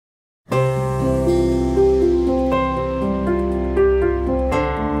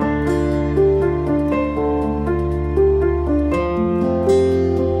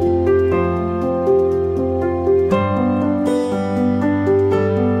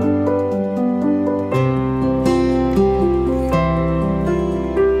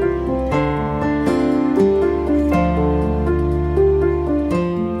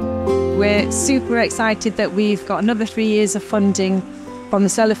very excited that we've got another 3 years of funding from the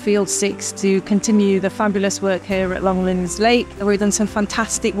Sellafield Ltd to continue the fabulous work here at Longlands Lake. We've done some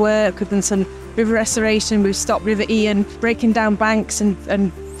fantastic work, we've done some river restoration, we've stopped River Ian breaking down banks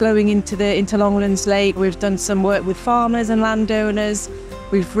and flowing into Longlands Lake. We've done some work with farmers and landowners.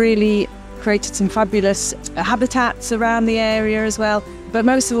 We've really created some fabulous habitats around the area as well. But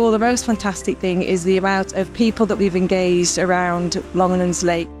most of all, the most fantastic thing is the amount of people that we've engaged around Longlands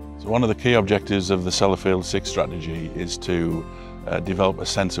Lake. So one of the key objectives of the Sellafield Ltd strategy is to develop a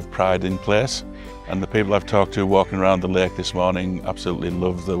sense of pride in place, and the people I've talked to walking around the lake this morning absolutely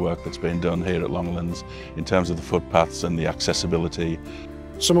love the work that's been done here at Longlands in terms of the footpaths and the accessibility.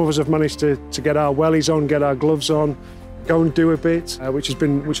 Some of us have managed to get our wellies on, get our gloves on, go and do a bit, which has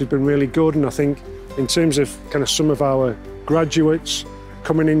been really good. And I think in terms of kind of some of our graduates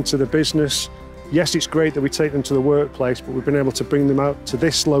coming into the business, yes, it's great that we take them to the workplace, but we've been able to bring them out to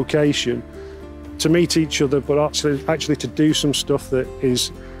this location to meet each other, but actually to do some stuff that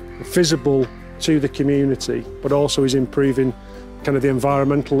is visible to the community, but also is improving kind of the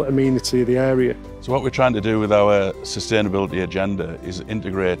environmental amenity of the area. So what we're trying to do with our sustainability agenda is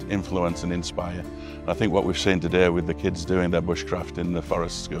integrate, influence and inspire. And I think what we've seen today with the kids doing their bushcraft in the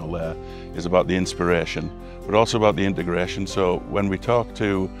forest school there is about the inspiration, but also about the integration. So when we talk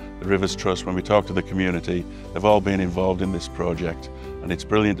to the Rivers Trust, when we talk to the community, they've all been involved in this project. And it's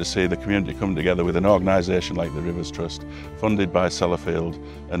brilliant to see the community come together with an organisation like the Rivers Trust, funded by Sellafield,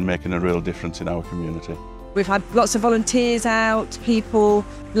 and making a real difference in our community. We've had lots of volunteers out, people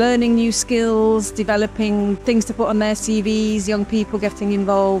learning new skills, developing things to put on their CVs, young people getting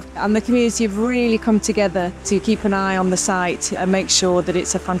involved, and the community have really come together to keep an eye on the site and make sure that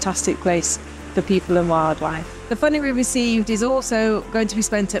it's a fantastic place for people and wildlife. The funding we received is also going to be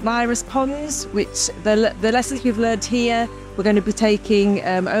spent at Myra's Ponds, which the lessons we've learned here we're going to be taking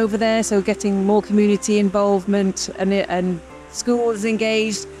over there, so getting more community involvement and schools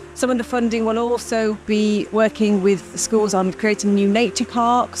engaged. Some of the funding will also be working with schools on creating new nature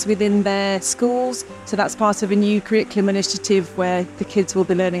parks within their schools. So that's part of a new curriculum initiative where the kids will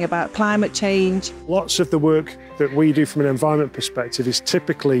be learning about climate change. Lots of the work that we do from an environment perspective is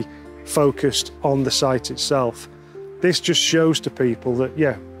typically focused on the site itself. This just shows to people that,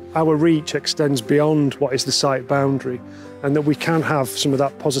 yeah, our reach extends beyond what is the site boundary, and that we can have some of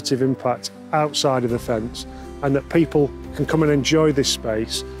that positive impact outside of the fence, and that people can come and enjoy this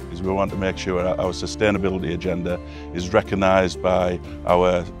space. We want to make sure our sustainability agenda is recognised by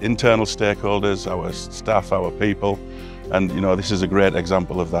our internal stakeholders, our staff, our people, and this is a great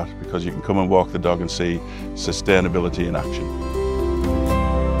example of that, because you can come and walk the dog and see sustainability in action.